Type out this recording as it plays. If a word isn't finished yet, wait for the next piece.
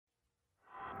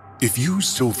If you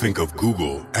still think of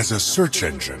Google as a search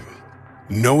engine,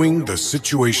 knowing the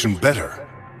situation better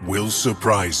will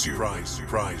surprise you.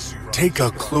 Take a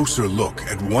closer look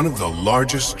at one of the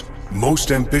largest,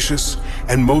 most ambitious,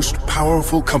 and most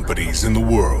powerful companies in the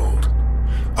world.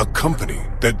 A company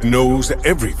that knows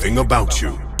everything about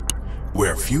you,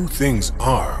 where few things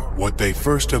are what they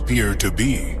first appear to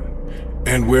be,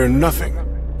 and where nothing,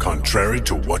 contrary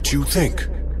to what you think,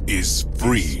 is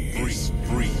free.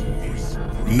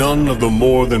 None of the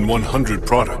more than 100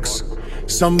 products,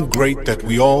 some great that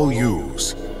we all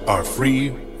use, are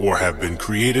free or have been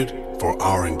created for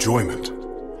our enjoyment.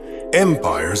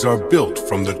 Empires are built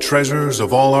from the treasures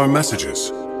of all our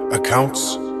messages,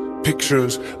 accounts,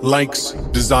 pictures, likes,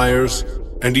 desires,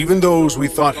 and even those we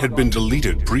thought had been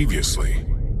deleted previously.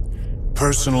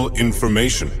 Personal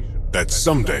information that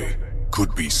someday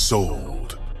could be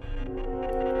sold.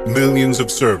 Millions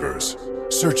of servers,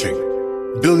 searching,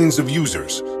 billions of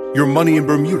users, your money in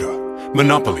Bermuda,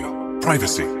 monopoly,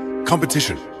 privacy,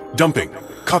 competition, dumping,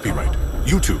 copyright,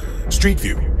 YouTube, Street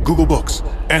View, Google Books,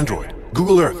 Android,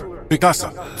 Google Earth,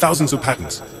 Picasa, thousands of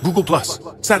patents, Google Plus,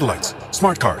 satellites,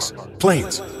 smart cars,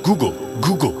 planes, Google.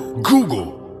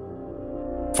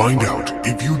 Find out,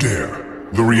 if you dare,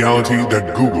 the reality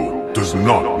that Google does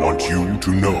not want you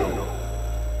to know.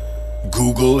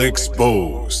 Google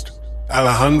Exposed.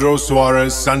 Alejandro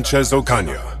Suarez,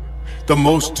 Sanchez-Ocaña. The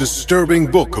most disturbing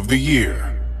book of the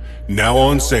year. Now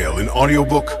on sale in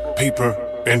audiobook, paper,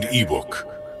 and ebook.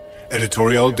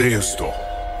 Editorial de Esto.